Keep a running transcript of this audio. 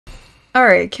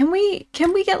Alright, can we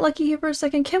get lucky here for a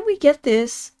second? Can we get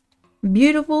this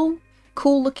beautiful,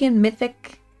 cool looking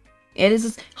mythic? It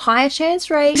is a higher chance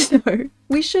rate, so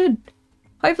we should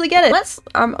hopefully get it.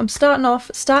 I'm starting off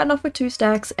with 2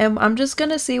 stacks, and I'm just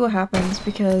gonna see what happens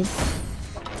because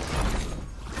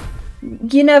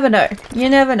you never know. You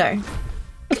never know.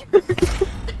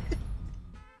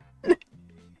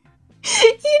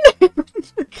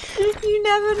 You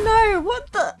never know.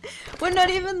 What the? We're not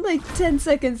even like 10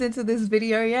 seconds into this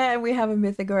video yet and we have a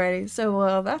mythic already.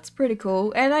 So that's pretty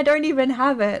cool. And I don't even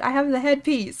have it. I have the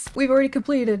headpiece. We've already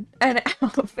completed an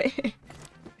outfit.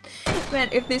 Man,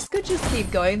 if this could just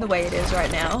keep going the way it is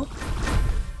right now,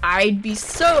 I'd be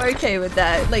so okay with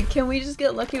that. Like, can we just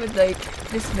get lucky with like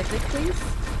this mythic, please?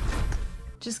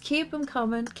 Just keep them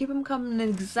coming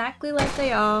exactly like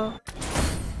they are.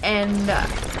 And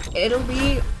it'll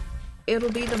be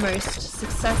the most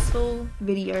successful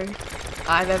video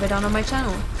I've ever done on my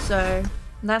channel. So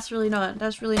that's really not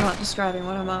describing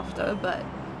what I'm after, but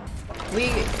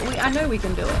I know we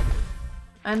can do it.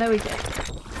 I know we can.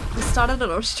 We started it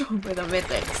off strong with a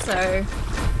mythic, so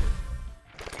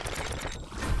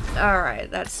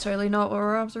alright, that's totally not what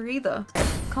we're after either.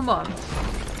 Come on.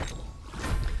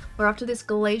 We're after this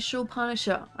Glacial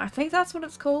Punisher. I think that's what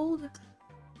it's called.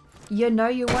 You know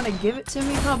you want to give it to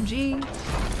me, PUBG.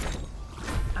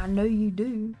 I know you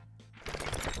do.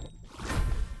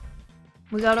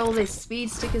 We got all these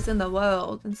speed stickers in the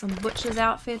world and some butcher's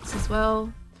outfits as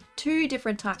well. 2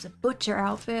 different types of butcher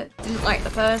outfit. Didn't like the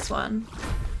first one.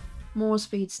 More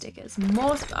speed stickers.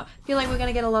 More I feel like we're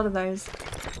gonna get a lot of those.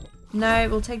 No,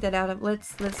 we'll take that out of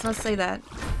let's not say that.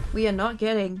 We are not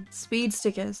getting speed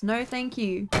stickers. No thank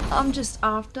you. I'm just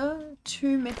after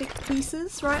 2 mythic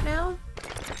pieces right now.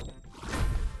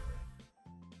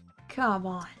 Come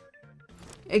on.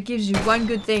 It gives you one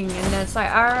good thing and then it's like,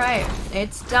 alright,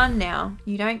 it's done now.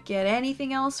 You don't get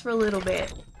anything else for a little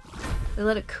bit. They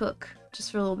let it cook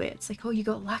just for a little bit. It's like, oh, you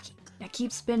got lucky. Now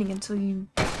keep spinning until you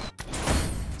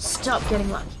stop getting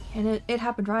lucky. And it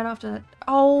happened right after that.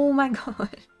 Oh my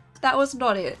god. That was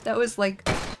not it. That was one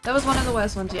of the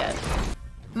worst ones yet.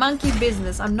 Monkey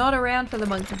business. I'm not around for the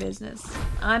monkey business.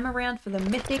 I'm around for the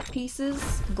mythic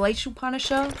pieces, Glacial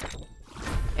Punisher,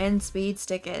 and speed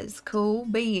stickers. Cool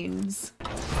beans.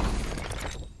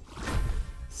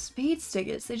 Speed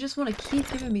stickers. They just want to keep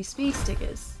giving me speed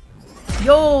stickers.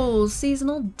 Yo,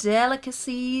 seasonal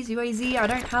delicacies. UAZ. I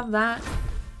don't have that.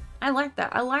 I like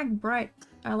that. I like bright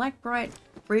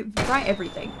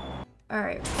everything.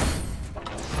 Alright.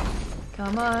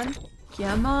 Come on.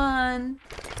 Come on.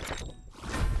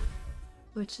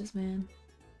 Butchers, man.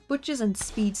 Butchers and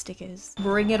speed stickers.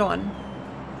 Bring it on.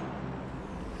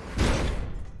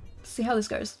 See how this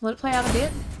goes. Let it play out a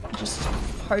bit. Just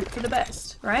hope for the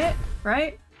best. Right?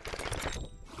 Right?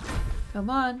 Come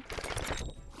on.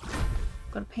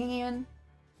 Got a pan.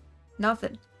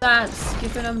 Nothing. Start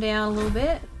skipping them down a little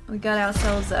bit. We got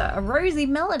ourselves a rosy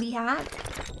melody hat.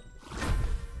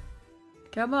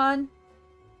 Come on.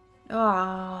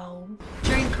 Oh.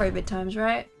 During COVID times,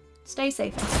 right? Stay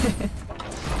safe out there.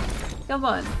 Come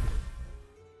on.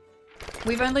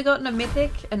 We've only gotten a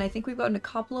mythic, and I think we've gotten a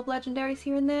couple of legendaries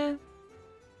here and there.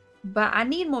 But I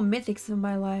need more mythics in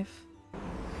my life.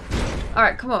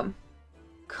 Alright, come on.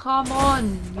 Come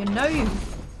on.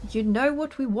 You know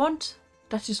what we want?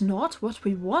 That is not what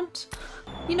we want.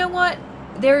 You know what?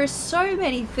 There are so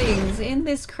many things in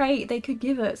this crate they could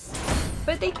give us.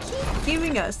 But they keep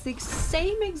giving us the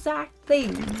same exact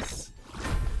things.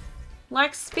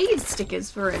 Like speed stickers,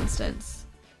 for instance.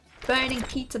 Burning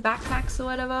pizza backpacks or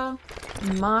whatever.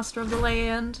 Master of the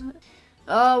land.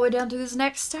 Oh, we're down to this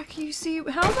next stack. You see,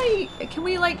 how many, can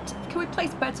we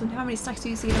place bets on how many stacks do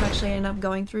you see them actually end up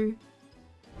going through?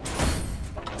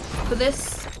 For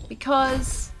this,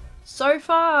 because so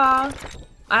far,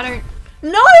 I don't,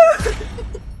 no!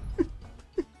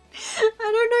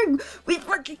 I don't know. We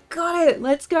fucking got it.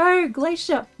 Let's go.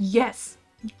 Glacier. Yes.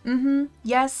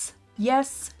 Yes.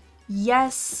 Yes.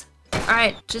 Yes.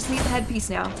 Alright, just need the headpiece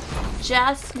now.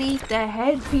 Just need the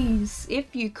headpiece.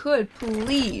 If you could,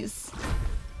 please.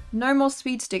 No more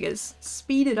speed stickers.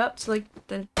 Speed it up to like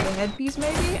the headpiece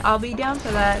maybe? I'll be down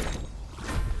for that.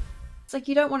 It's like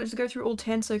you don't want it to go through all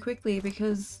 10 so quickly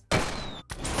because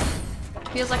it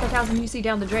feels like 1,000 UC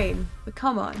down the drain. But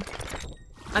come on.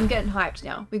 I'm getting hyped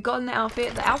now. We've gotten the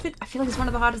outfit. The outfit, I feel like, is one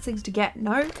of the hardest things to get.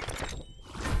 No?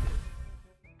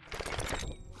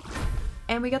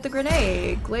 And we got the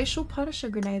grenade. Glacial Punisher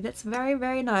grenade. That's very,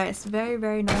 very nice. Very,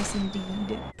 very nice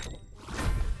indeed.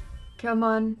 Come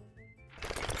on.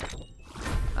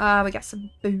 We got some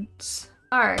boots.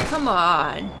 Alright, come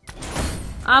on.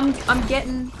 I'm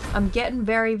getting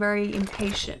very, very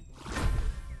impatient.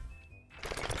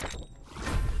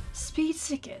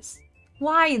 stickers.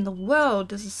 Why in the world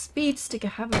does a speed sticker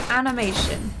have an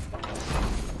animation?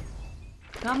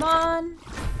 Come on.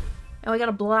 And we got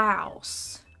a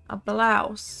blouse. A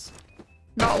blouse.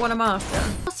 Not what I'm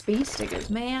after. Speed stickers,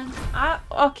 man.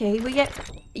 Okay, we get...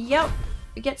 Yep.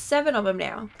 We get 7 of them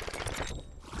now.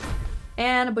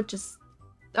 And a bunch of...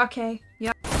 Okay,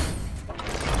 yep.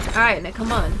 Alright, now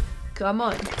come on. Come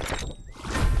on.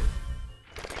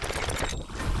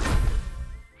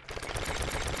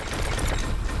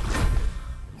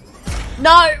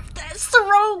 No! That's the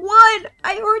wrong one!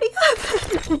 I already have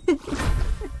that.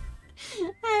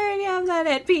 I already have that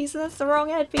headpiece. That's the wrong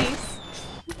headpiece.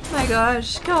 My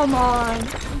gosh, come on.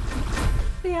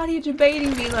 Why are you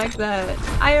debating me like that?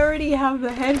 I already have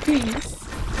the headpiece.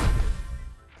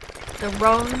 The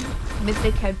wrong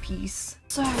mythic headpiece.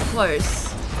 So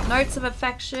close. Notes of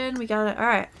affection. We got it.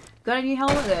 Alright. Got a new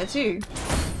helmet there too.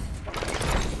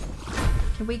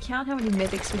 Can we count how many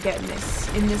mythics we get in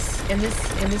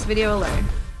this video alone?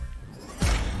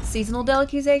 Seasonal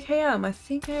delicacies AKM. I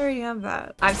think I already have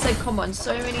that. I've said come on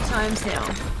so many times now.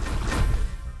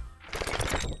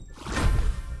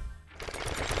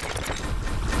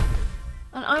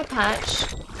 An eye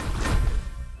patch.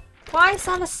 Why is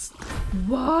that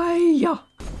why?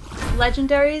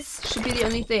 Legendaries should be the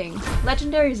only thing.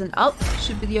 Legendaries and up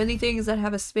should be the only things that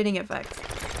have a spinning effect.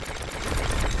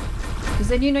 Because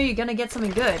then you know you're gonna get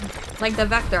something good. Like the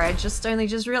Vector, I only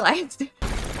just realized. We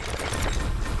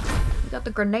got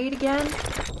the grenade again.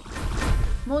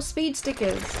 More speed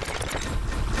stickers.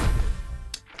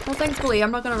 Well, thankfully,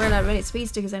 I'm not gonna run out of any speed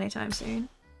stickers anytime soon.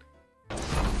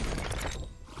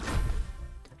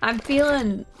 I'm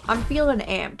feeling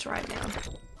amped right now.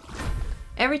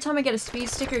 Every time I get a speed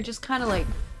sticker, it just kind of like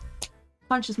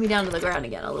punches me down to the ground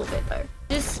again a little bit though.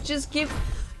 Just give.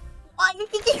 I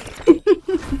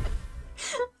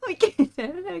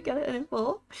got it in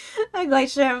full. A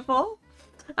Glacier in full.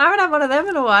 I haven't had one of them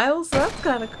in a while, so that's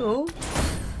kind of cool.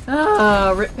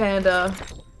 Ah, rip Panda.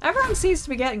 Everyone seems to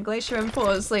be getting Glacier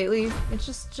M4s lately. It's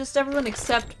just everyone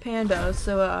except Panda.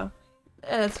 So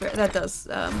that's fair. That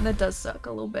does suck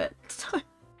a little bit.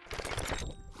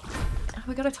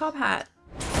 We got a top hat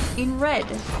in red.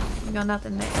 We got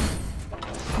nothing there.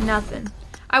 Nothing.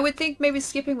 I would think maybe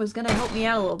skipping was gonna help me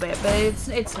out a little bit, but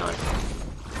it's not.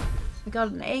 We got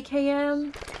an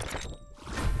AKM.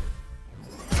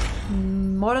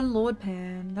 Modern Lord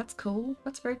Pan. That's cool.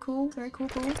 That's very cool. Very cool.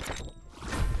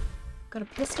 Got a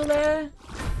pistol there.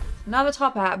 Another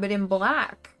top hat, but in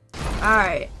black.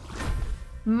 Alright.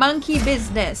 Monkey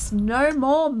business. No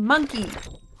more monkey.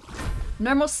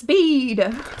 No more speed.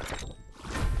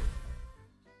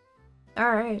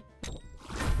 Alright.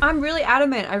 I'm really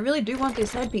adamant. I really do want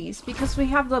this headpiece because we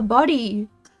have the body.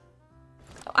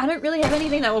 I don't really have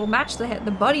anything that will match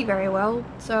the body very well.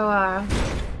 So,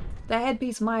 the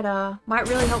headpiece might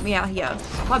really help me out here.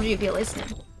 So PUBG, if you're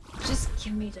listening, just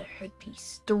give me the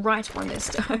headpiece. The right one this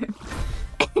time.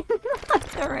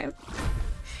 Another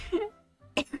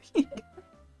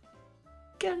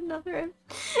Get another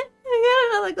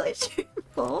Glacier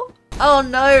 4. Oh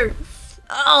no!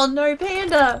 Oh no,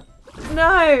 Panda!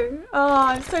 No! Oh,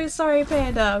 I'm so sorry,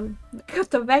 Panda. Got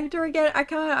the Vector again.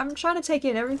 I'm trying to take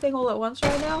in everything all at once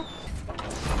right now.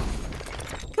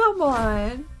 Come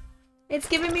on. It's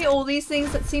giving me all these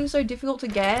things that seem so difficult to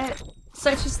get.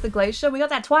 Such as the Glacier. We got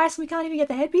that twice and we can't even get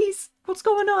the headpiece. What's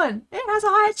going on? It has a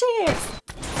higher chance.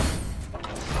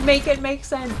 Make it make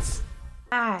sense.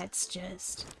 It's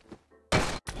just...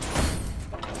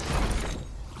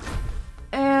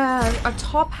 a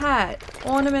top hat.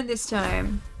 Ornament this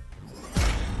time.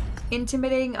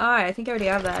 Intimidating eye. I think I already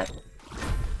have that.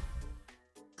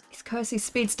 These cursey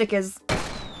speed stickers.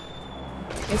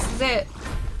 This is it.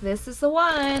 This is the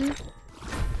one.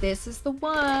 This is the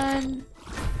one.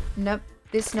 Nope.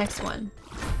 This next one.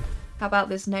 How about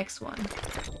this next one?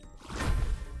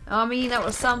 I mean, that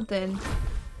was something.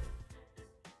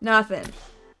 Nothing.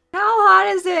 How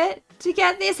hard is it to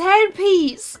get this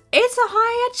headpiece? It's a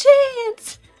higher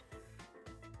chance.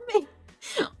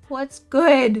 What's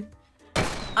good?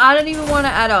 I don't even want to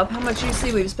add up how much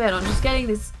UC we've spent on just getting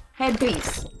this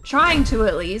headpiece. Trying to,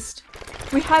 at least.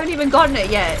 We haven't even gotten it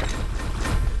yet.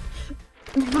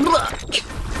 We got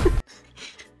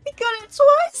it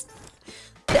twice.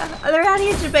 They're out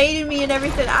here debating me and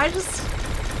everything. I just...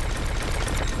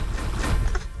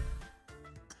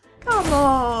 Come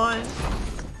on.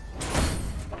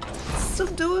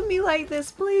 Stop doing me like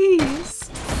this, please.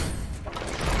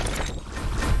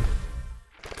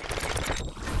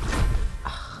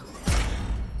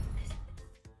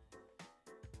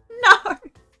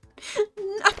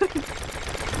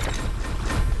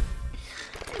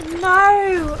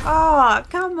 No! Oh,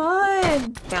 come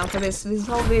on! Down for this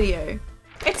whole video.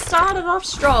 It started off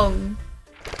strong.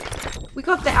 We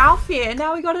got the outfit and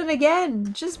now we got it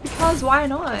again. Just because, why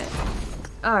not?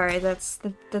 Alright, that's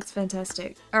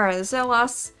fantastic. Alright, this is our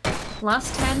last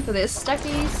 10 for this stack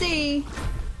of EC.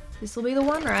 This will be the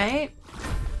one, right?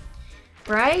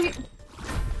 Right?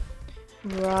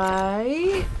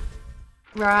 Right?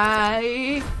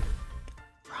 Right?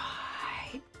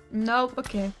 Right? Nope,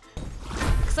 okay.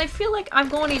 Because I feel like I've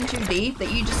gone in too deep that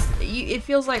it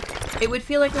feels like, it would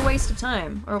feel like a waste of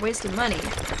time or a waste of money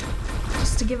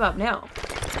just to give up now.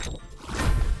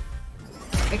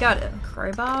 We got a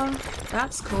crowbar.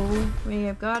 That's cool. We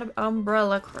have got an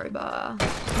umbrella crowbar.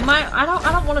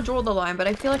 I don't want to draw the line, but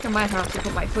I feel like I might have to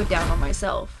put my foot down on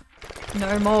myself.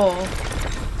 No more.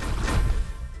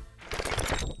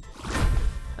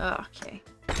 Okay.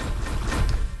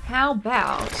 How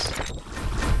about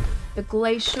the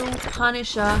Glacial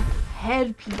Punisher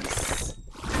headpiece?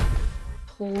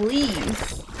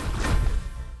 Please.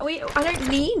 I don't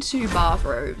need 2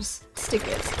 bathrobes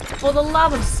stickers. For the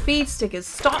love of speed stickers,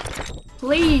 stop!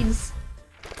 Please!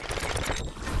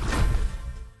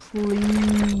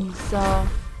 Please.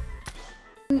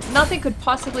 Nothing could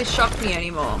possibly shock me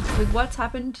anymore. With what's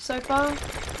happened so far,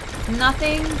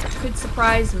 nothing could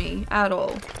surprise me at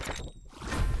all.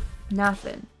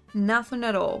 Nothing. Nothing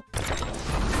at all.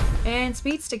 And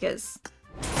speed stickers.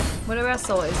 What are our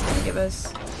solos gonna give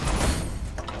us?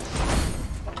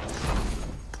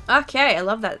 Okay, I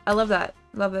love that. I love that.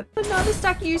 Love it. Another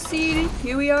stack UC.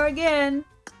 Here we are again.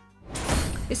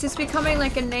 This is becoming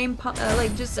like a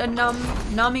like just a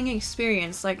numbing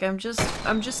experience. Like I'm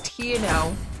just here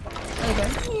now. Like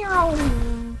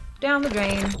down the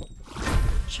drain,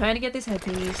 trying to get this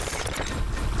headpiece,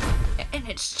 and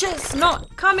it's just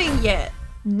not coming yet.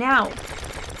 Now,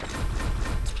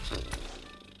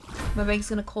 my bank's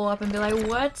gonna call up and be like,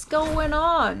 "What's going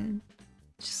on?"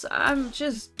 I'm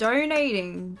just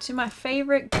donating to my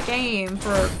favorite game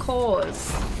for a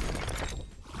cause.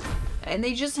 And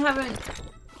they just haven't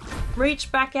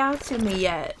reached back out to me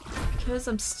yet. Because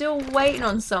I'm still waiting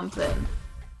on something.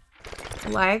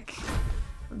 Like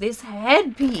this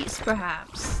headpiece,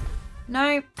 perhaps.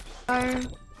 Nope. No.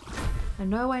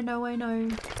 I know.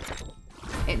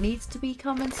 It needs to be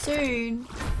coming soon.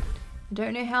 I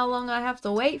don't know how long I have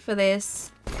to wait for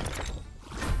this.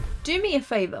 Do me a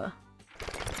favor.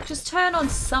 Just turn on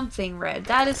something red.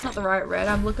 That is not the right red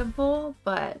I'm looking for,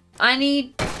 but I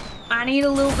need a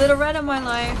little bit of red in my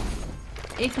life,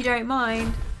 if you don't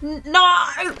mind. No!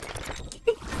 Not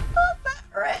that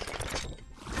red.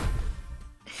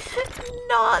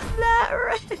 Not that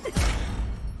red.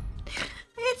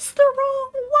 It's the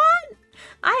wrong one.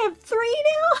 I have 3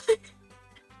 now.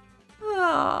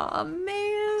 Oh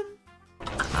man.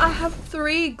 I have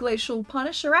 3 Glacial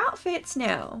Punisher outfits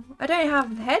now. I don't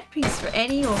have the headpiece for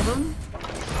any of them.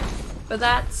 But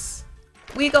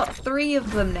we got 3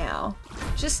 of them now.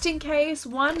 Just in case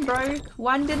one broke,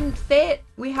 one didn't fit,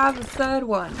 we have a 3rd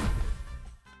one.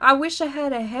 I wish I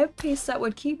had a headpiece that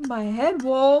would keep my head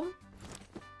warm.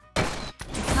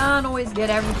 You can't always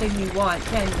get everything you want,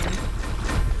 can you?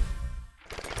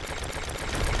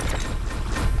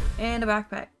 And a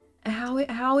backpack. How is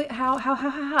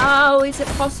it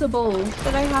possible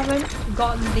that I haven't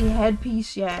gotten the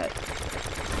headpiece yet?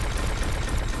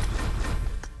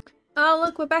 Oh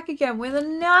look, we're back again with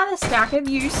another stack of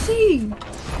UC.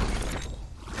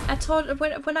 I told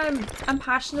when I'm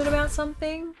passionate about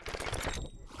something,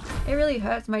 it really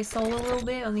hurts my soul a little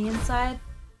bit on the inside.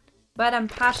 But I'm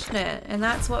passionate, and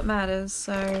that's what matters.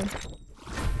 So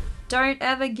don't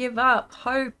ever give up.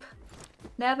 Hope.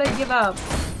 Never give up.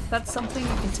 That's something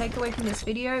you can take away from this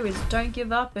video, is don't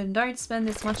give up and don't spend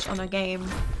this much on a game.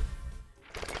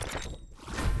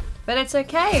 But it's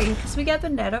okay, because we get the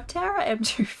Net of Terror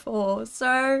M24,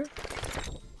 so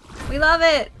we love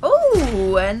it.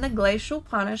 Ooh, and the Glacial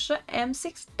Punisher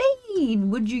M16.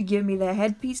 Would you give me the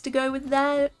headpiece to go with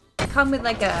that? Come with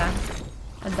like a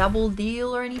double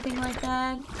deal or anything like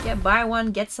that? Buy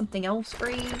one, get something else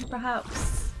free,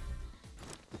 perhaps?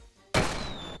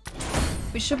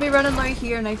 We should be running low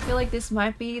here, and I feel like this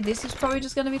is probably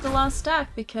just going to be the last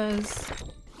stack, because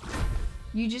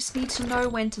you just need to know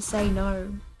when to say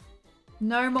no.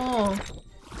 No more.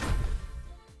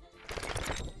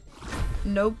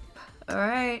 Nope.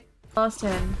 Alright. Last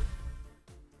 10.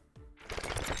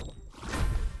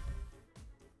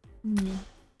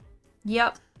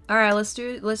 Yep. Alright, let's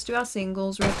do our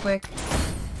singles real quick.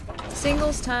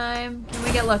 Singles time. Can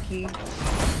we get lucky?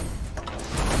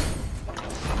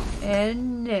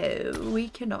 And no, we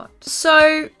cannot.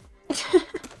 So,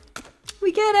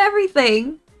 we get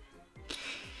everything.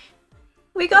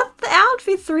 We got the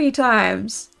outfit 3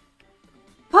 times.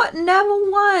 But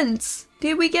never once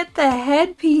did we get the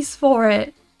headpiece for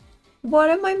it.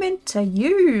 What am I meant to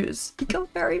use? We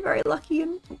got very, very lucky.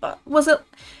 And was it?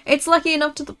 It's lucky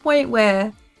enough to the point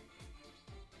where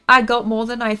I got more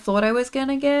than I thought I was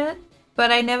gonna get,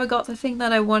 but I never got the thing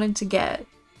that I wanted to get.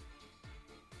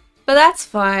 But that's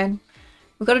fine.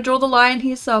 We've got to draw the line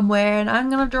here somewhere, and I'm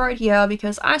gonna draw it here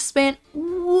because I spent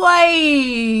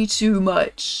way too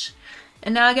much.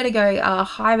 And now I gotta go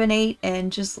hibernate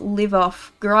and just live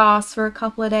off grass for a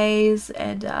couple of days,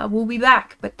 and we'll be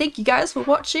back. But thank you guys for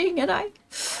watching, and I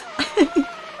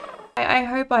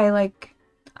hope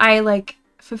I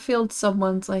fulfilled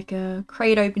someone's a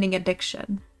crate opening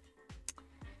addiction.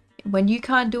 When you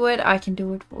can't do it, I can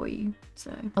do it for you.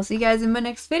 So I'll see you guys in my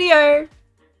next video.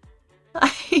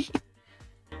 Bye.